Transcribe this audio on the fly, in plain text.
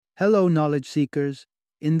Hello, knowledge seekers.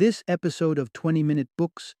 In this episode of 20-Minute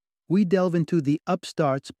Books, we delve into The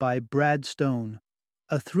Upstarts by Brad Stone.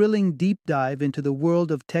 A thrilling deep dive into the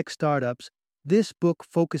world of tech startups, this book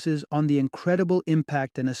focuses on the incredible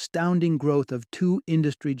impact and astounding growth of two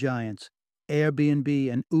industry giants,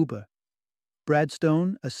 Airbnb and Uber. Brad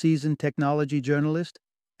Stone, a seasoned technology journalist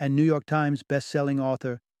and New York Times best-selling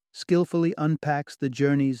author, skillfully unpacks the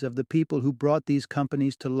journeys of the people who brought these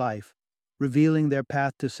companies to life, revealing their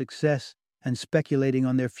path to success and speculating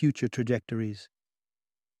on their future trajectories.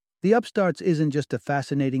 The Upstarts isn't just a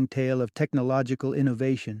fascinating tale of technological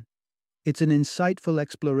innovation. It's an insightful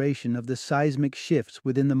exploration of the seismic shifts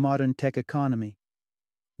within the modern tech economy.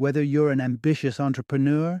 Whether you're an ambitious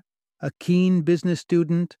entrepreneur, a keen business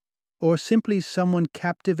student, or simply someone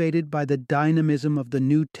captivated by the dynamism of the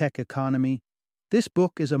new tech economy, this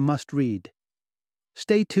book is a must-read.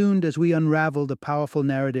 Stay tuned as we unravel the powerful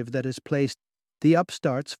narrative that has placed the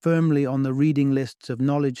Upstarts firmly on the reading lists of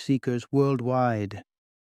knowledge seekers worldwide.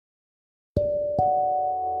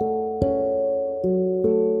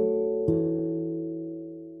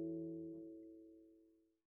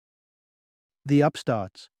 The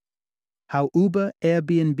Upstarts: How Uber,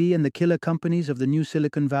 Airbnb, and the killer companies of the new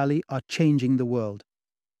Silicon Valley are changing the world.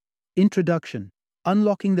 Introduction: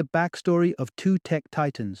 Unlocking the backstory of two tech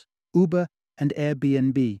titans, Uber and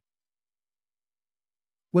Airbnb.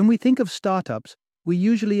 When we think of startups, we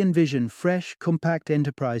usually envision fresh, compact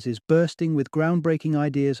enterprises bursting with groundbreaking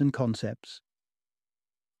ideas and concepts.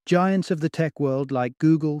 Giants of the tech world like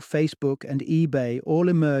Google, Facebook, and eBay all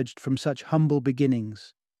emerged from such humble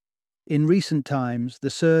beginnings. In recent times,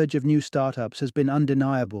 the surge of new startups has been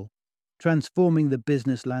undeniable, transforming the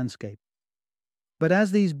business landscape. But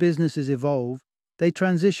as these businesses evolve, they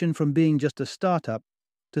transition from being just a startup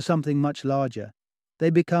to something much larger. They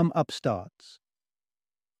become upstarts.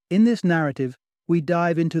 In this narrative, we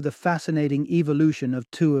dive into the fascinating evolution of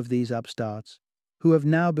two of these upstarts, who have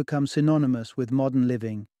now become synonymous with modern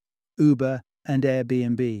living, Uber and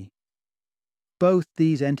Airbnb. Both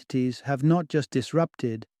these entities have not just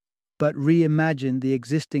disrupted, but reimagined the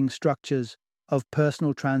existing structures of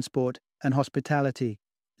personal transport and hospitality,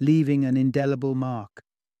 leaving an indelible mark.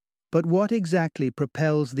 But what exactly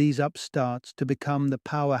propels these upstarts to become the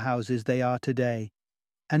powerhouses they are today?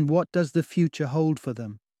 And what does the future hold for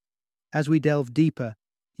them? As we delve deeper,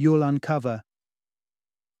 you'll uncover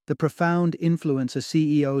the profound influence a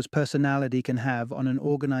CEO's personality can have on an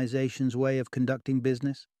organization's way of conducting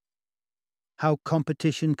business, how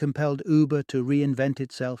competition compelled Uber to reinvent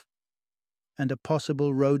itself, and a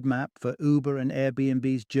possible roadmap for Uber and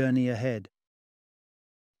Airbnb's journey ahead.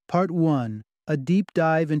 Part 1. A deep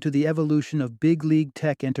dive into the evolution of big league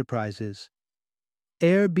tech enterprises.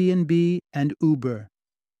 Airbnb and Uber.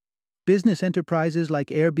 Business enterprises like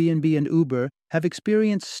Airbnb and Uber have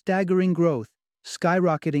experienced staggering growth,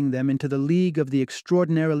 skyrocketing them into the league of the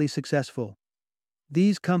extraordinarily successful.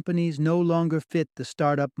 These companies no longer fit the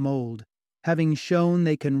startup mold, having shown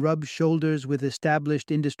they can rub shoulders with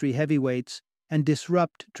established industry heavyweights and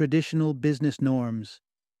disrupt traditional business norms.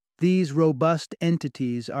 These robust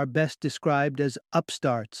entities are best described as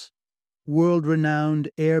upstarts.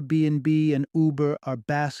 World-renowned Airbnb and Uber are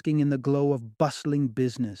basking in the glow of bustling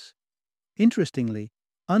business. Interestingly,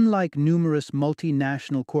 unlike numerous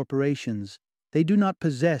multinational corporations, they do not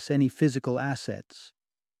possess any physical assets.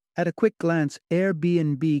 At a quick glance,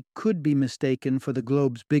 Airbnb could be mistaken for the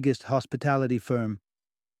globe's biggest hospitality firm.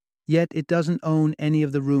 Yet it doesn't own any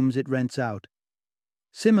of the rooms it rents out.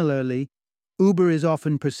 Similarly, Uber is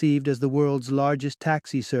often perceived as the world's largest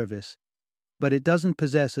taxi service, but it doesn't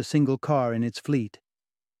possess a single car in its fleet.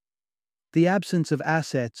 The absence of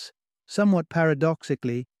assets, somewhat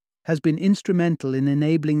paradoxically, has been instrumental in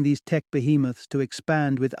enabling these tech behemoths to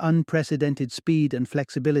expand with unprecedented speed and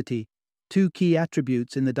flexibility, two key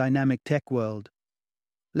attributes in the dynamic tech world.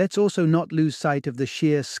 Let's also not lose sight of the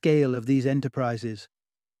sheer scale of these enterprises.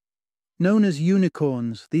 Known as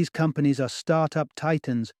unicorns, these companies are startup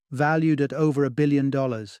titans valued at over $1 billion.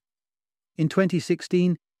 In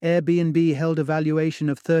 2016, Airbnb held a valuation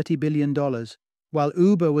of $30 billion, while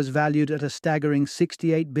Uber was valued at a staggering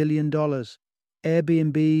 $68 billion.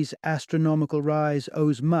 Airbnb's astronomical rise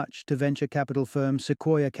owes much to venture capital firm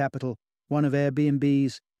Sequoia Capital, one of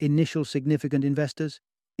Airbnb's initial significant investors.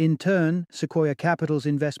 In turn, Sequoia Capital's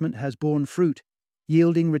investment has borne fruit,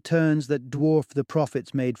 yielding returns that dwarf the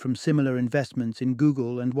profits made from similar investments in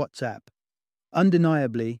Google and WhatsApp.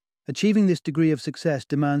 Undeniably, achieving this degree of success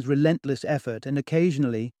demands relentless effort and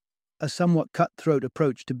occasionally a somewhat cutthroat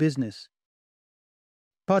approach to business.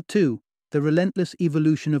 Part 2. The relentless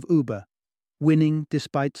evolution of Uber. Winning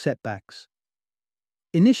despite setbacks.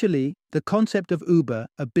 Initially, the concept of Uber,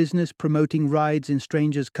 a business promoting rides in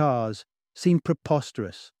strangers' cars, seemed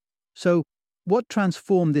preposterous. So, what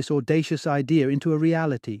transformed this audacious idea into a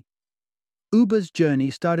reality? Uber's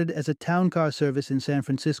journey started as a town car service in San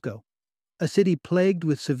Francisco, a city plagued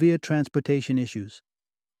with severe transportation issues.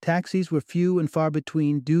 Taxis were few and far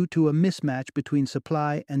between due to a mismatch between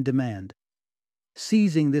supply and demand.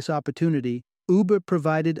 Seizing this opportunity, Uber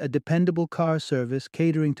provided a dependable car service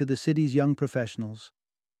catering to the city's young professionals.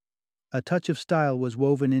 A touch of style was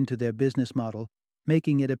woven into their business model,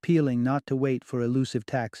 making it appealing not to wait for elusive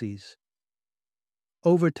taxis.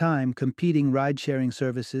 Over time, competing ride-sharing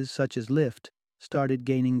services such as Lyft started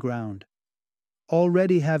gaining ground.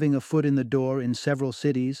 Already having a foot in the door in several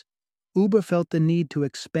cities, Uber felt the need to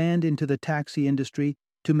expand into the taxi industry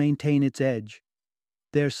to maintain its edge.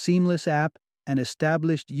 Their seamless app and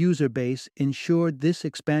established user base ensured this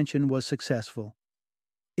expansion was successful.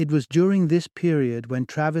 It was during this period when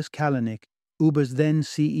Travis Kalanick, Uber's then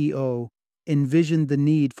CEO, envisioned the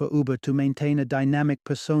need for Uber to maintain a dynamic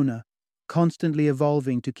persona, constantly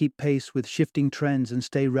evolving to keep pace with shifting trends and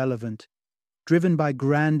stay relevant. Driven by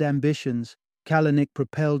grand ambitions, Kalanick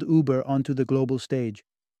propelled Uber onto the global stage,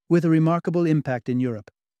 with a remarkable impact in Europe.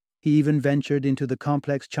 He even ventured into the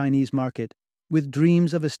complex Chinese market, with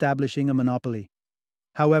dreams of establishing a monopoly.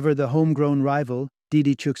 However, the homegrown rival,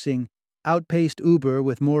 Didi Chuxing, outpaced Uber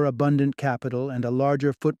with more abundant capital and a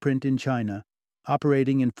larger footprint in China,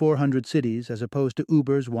 operating in 400 cities as opposed to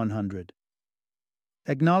Uber's 100.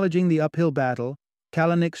 Acknowledging the uphill battle,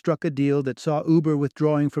 Kalanick struck a deal that saw Uber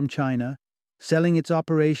withdrawing from China, selling its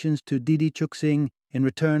operations to Didi Chuxing in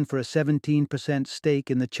return for a 17%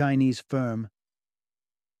 stake in the Chinese firm.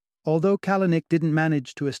 Although Kalanick didn't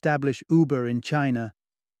manage to establish Uber in China,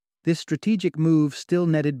 this strategic move still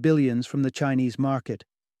netted billions from the Chinese market,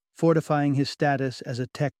 fortifying his status as a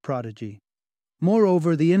tech prodigy.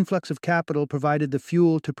 Moreover, the influx of capital provided the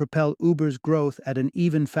fuel to propel Uber's growth at an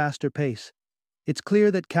even faster pace. It's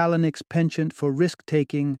clear that Kalanick's penchant for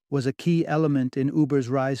risk-taking was a key element in Uber's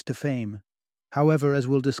rise to fame. However, as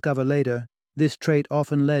we'll discover later, this trait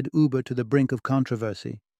often led Uber to the brink of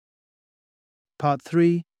controversy. Part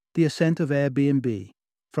 3. The Ascent of Airbnb.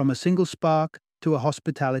 From a single spark to a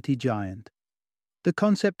hospitality giant. The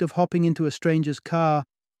concept of hopping into a stranger's car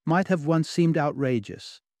might have once seemed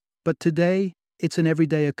outrageous, but today it's an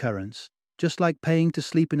everyday occurrence, just like paying to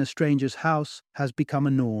sleep in a stranger's house has become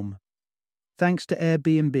a norm. Thanks to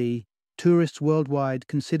Airbnb, tourists worldwide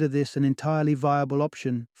consider this an entirely viable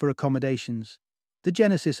option for accommodations. The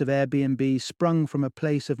genesis of Airbnb sprung from a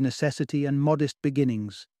place of necessity and modest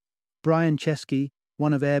beginnings. Brian Chesky,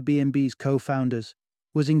 one of Airbnb's co-founders,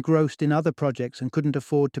 was engrossed in other projects and couldn't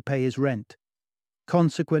afford to pay his rent.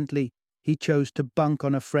 Consequently, he chose to bunk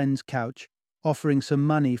on a friend's couch, offering some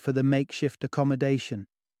money for the makeshift accommodation.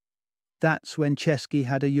 That's when Chesky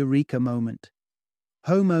had a eureka moment.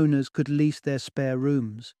 Homeowners could lease their spare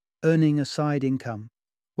rooms, earning a side income,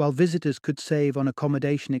 while visitors could save on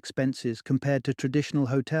accommodation expenses compared to traditional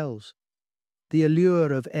hotels. The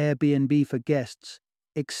allure of Airbnb for guests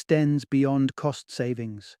extends beyond cost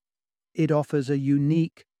savings. It offers a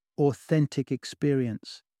unique, authentic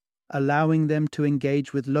experience, allowing them to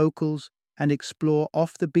engage with locals and explore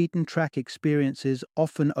off-the-beaten-track experiences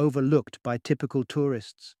often overlooked by typical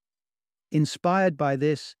tourists. Inspired by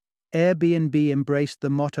this, Airbnb embraced the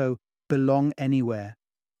motto, "Belong Anywhere,"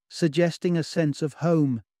 suggesting a sense of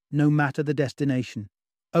home no matter the destination.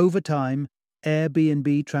 Over time,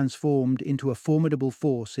 Airbnb transformed into a formidable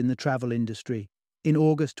force in the travel industry. In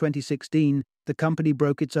August 2016, the company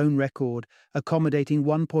broke its own record, accommodating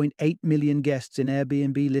 1.8 million guests in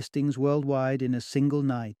Airbnb listings worldwide in a single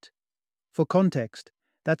night. For context,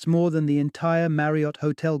 that's more than the entire Marriott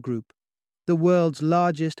Hotel Group, the world's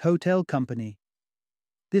largest hotel company.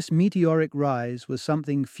 This meteoric rise was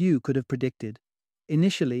something few could have predicted.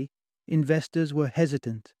 Initially, investors were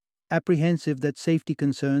hesitant, apprehensive that safety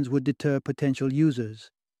concerns would deter potential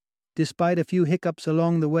users. Despite a few hiccups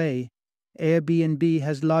along the way, Airbnb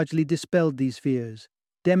has largely dispelled these fears,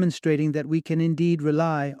 demonstrating that we can indeed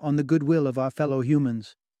rely on the goodwill of our fellow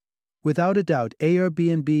humans. Without a doubt,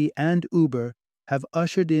 Airbnb and Uber have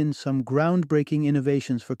ushered in some groundbreaking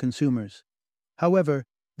innovations for consumers. However,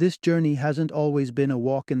 this journey hasn't always been a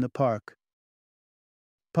walk in the park.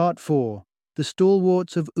 Part 4. The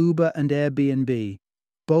Stalwarts of Uber and Airbnb.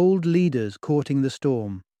 Bold leaders courting the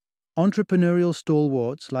storm. Entrepreneurial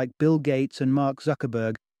stalwarts like Bill Gates and Mark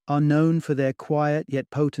Zuckerberg are known for their quiet yet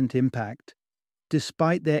potent impact.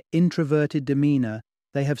 Despite their introverted demeanor,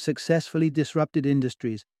 they have successfully disrupted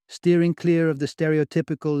industries, steering clear of the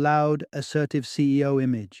stereotypical loud, assertive CEO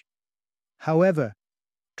image. However,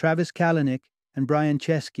 Travis Kalanick, and Brian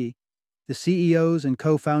Chesky, the CEOs and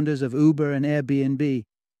co-founders of Uber and Airbnb,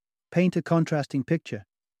 paint a contrasting picture.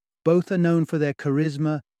 Both are known for their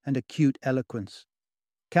charisma and acute eloquence.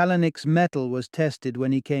 Kalanick's mettle was tested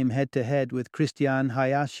when he came head-to-head with Christian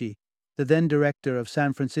Hayashi, the then director of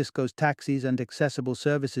San Francisco's Taxis and Accessible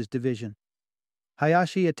Services Division.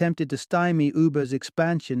 Hayashi attempted to stymie Uber's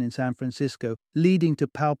expansion in San Francisco, leading to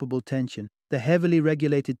palpable tension. The heavily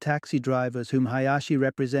regulated taxi drivers whom Hayashi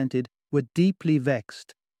represented were deeply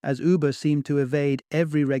vexed, as Uber seemed to evade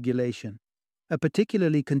every regulation. A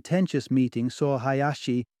particularly contentious meeting saw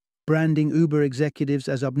Hayashi branding Uber executives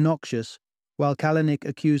as obnoxious, while Kalanick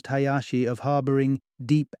accused Hayashi of harboring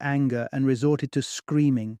deep anger and resorted to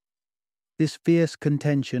screaming. This fierce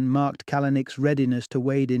contention marked Kalanick's readiness to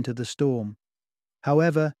wade into the storm.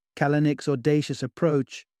 However, Kalanick's audacious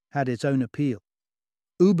approach had its own appeal.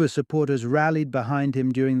 Uber supporters rallied behind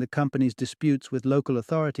him during the company's disputes with local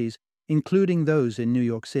authorities, including those in New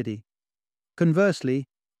York City. Conversely,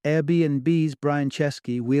 Airbnb's Brian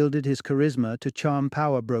Chesky wielded his charisma to charm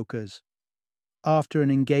power brokers. After an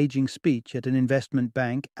engaging speech at an investment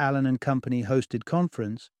bank Allen & Company hosted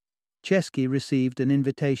conference, Chesky received an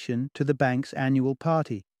invitation to the bank's annual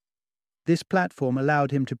party. This platform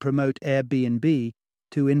allowed him to promote Airbnb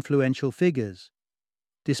to influential figures.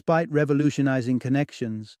 Despite revolutionizing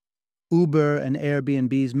connections, Uber and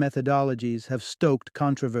Airbnb's methodologies have stoked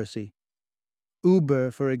controversy.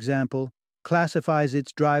 Uber, for example, classifies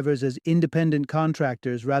its drivers as independent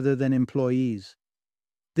contractors rather than employees.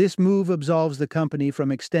 This move absolves the company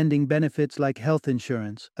from extending benefits like health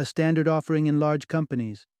insurance, a standard offering in large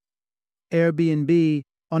companies. Airbnb,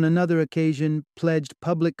 on another occasion, pledged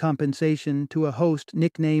public compensation to a host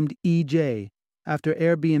nicknamed EJ after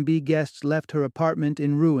Airbnb guests left her apartment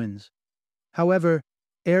in ruins. However,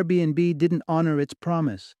 Airbnb didn't honor its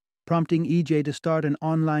promise, prompting EJ to start an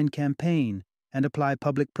online campaign and apply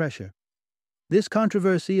public pressure. This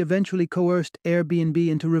controversy eventually coerced Airbnb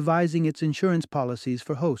into revising its insurance policies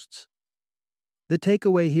for hosts. The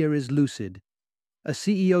takeaway here is lucid. A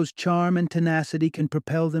CEO's charm and tenacity can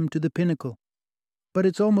propel them to the pinnacle, but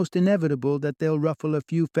it's almost inevitable that they'll ruffle a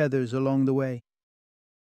few feathers along the way.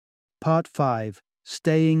 Part 5.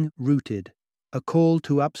 Staying Rooted. A call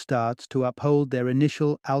to upstarts to uphold their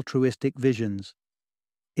initial altruistic visions.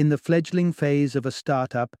 In the fledgling phase of a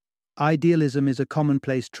startup, idealism is a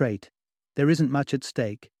commonplace trait. There isn't much at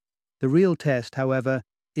stake. The real test, however,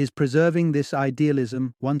 is preserving this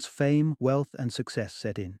idealism once fame, wealth, and success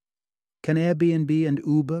set in. Can Airbnb and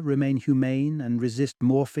Uber remain humane and resist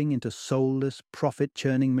morphing into soulless,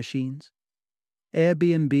 profit-churning machines?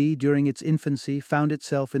 Airbnb, during its infancy, found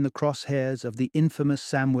itself in the crosshairs of the infamous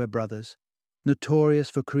Samware brothers, notorious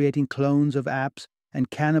for creating clones of apps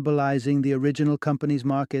and cannibalizing the original company's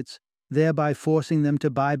markets, thereby forcing them to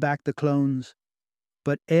buy back the clones.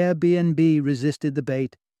 But Airbnb resisted the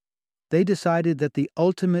bait. They decided that the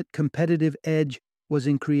ultimate competitive edge was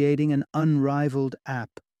in creating an unrivaled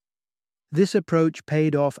app. This approach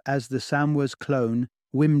paid off as the Samware's clone,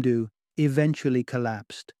 Wimdu, eventually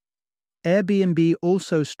collapsed. Airbnb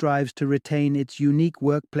also strives to retain its unique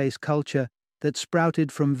workplace culture that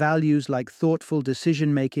sprouted from values like thoughtful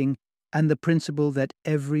decision-making and the principle that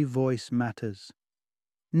every voice matters.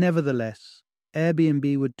 Nevertheless,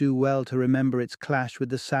 Airbnb would do well to remember its clash with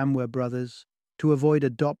the Samware brothers, to avoid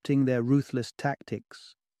adopting their ruthless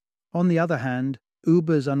tactics. On the other hand,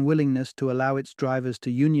 Uber's unwillingness to allow its drivers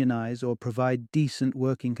to unionize or provide decent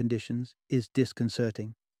working conditions is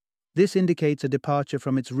disconcerting. This indicates a departure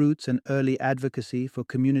from its roots and early advocacy for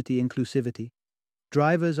community inclusivity.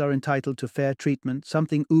 Drivers are entitled to fair treatment,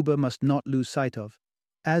 something Uber must not lose sight of.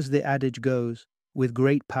 As the adage goes, with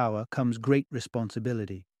great power comes great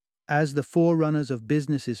responsibility. As the forerunners of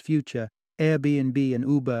business's future, Airbnb and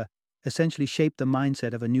Uber essentially shape the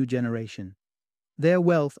mindset of a new generation. Their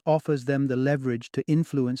wealth offers them the leverage to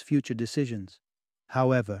influence future decisions.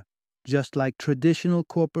 However, just like traditional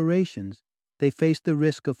corporations, they face the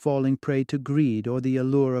risk of falling prey to greed or the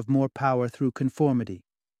allure of more power through conformity.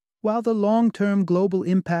 While the long-term global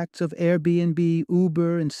impacts of Airbnb,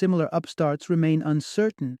 Uber, and similar upstarts remain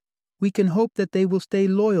uncertain, we can hope that they will stay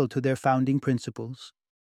loyal to their founding principles.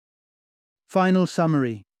 Final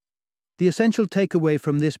summary. The essential takeaway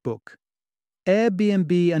from this book: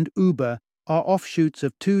 Airbnb and Uber are offshoots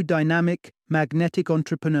of two dynamic, magnetic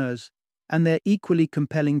entrepreneurs and their equally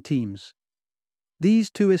compelling teams.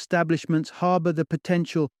 These two establishments harbor the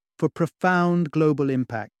potential for profound global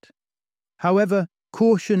impact. However,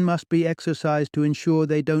 caution must be exercised to ensure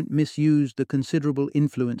they don't misuse the considerable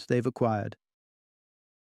influence they've acquired.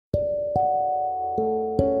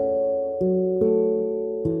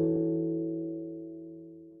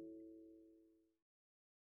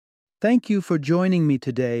 Thank you for joining me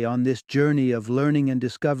today on this journey of learning and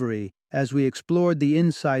discovery as we explored the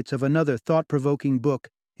insights of another thought-provoking book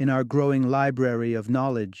in our growing library of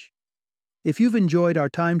knowledge. If you've enjoyed our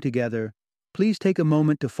time together, please take a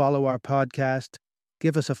moment to follow our podcast,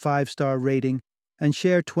 give us a 5-star rating, and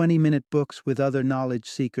share 20-minute books with other knowledge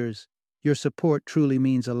seekers. Your support truly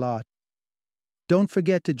means a lot. Don't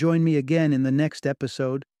forget to join me again in the next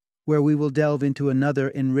episode, where we will delve into another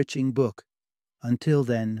enriching book. Until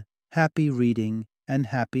then, happy reading and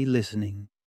happy listening.